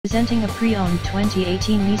Presenting a pre-owned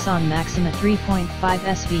 2018 Nissan Maxima 3.5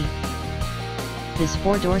 SV. This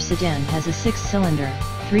four-door sedan has a six-cylinder,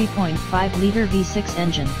 3.5-liter V6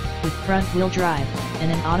 engine, with front-wheel drive,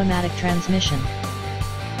 and an automatic transmission.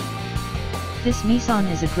 This Nissan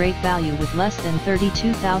is a great value with less than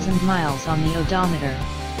 32,000 miles on the odometer.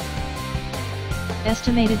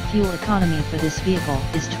 Estimated fuel economy for this vehicle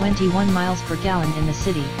is 21 miles per gallon in the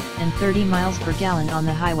city, and 30 miles per gallon on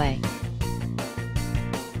the highway.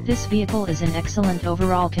 This vehicle is in excellent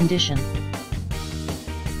overall condition.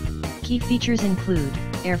 Key features include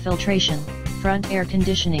air filtration, front air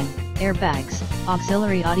conditioning, airbags,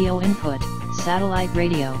 auxiliary audio input, satellite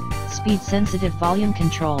radio, speed-sensitive volume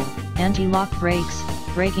control, anti-lock brakes,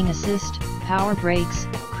 braking assist, power brakes,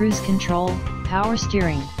 cruise control, power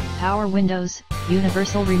steering, power windows,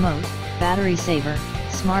 universal remote, battery saver,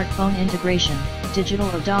 smartphone integration, digital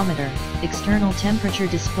odometer, external temperature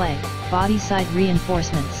display, body side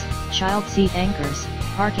reinforcements, child seat anchors,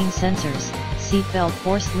 parking sensors, seat belt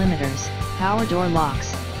force limiters, power door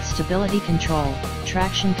locks, stability control,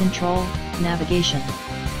 traction control, navigation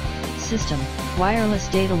system, wireless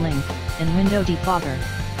data link, and window defogger.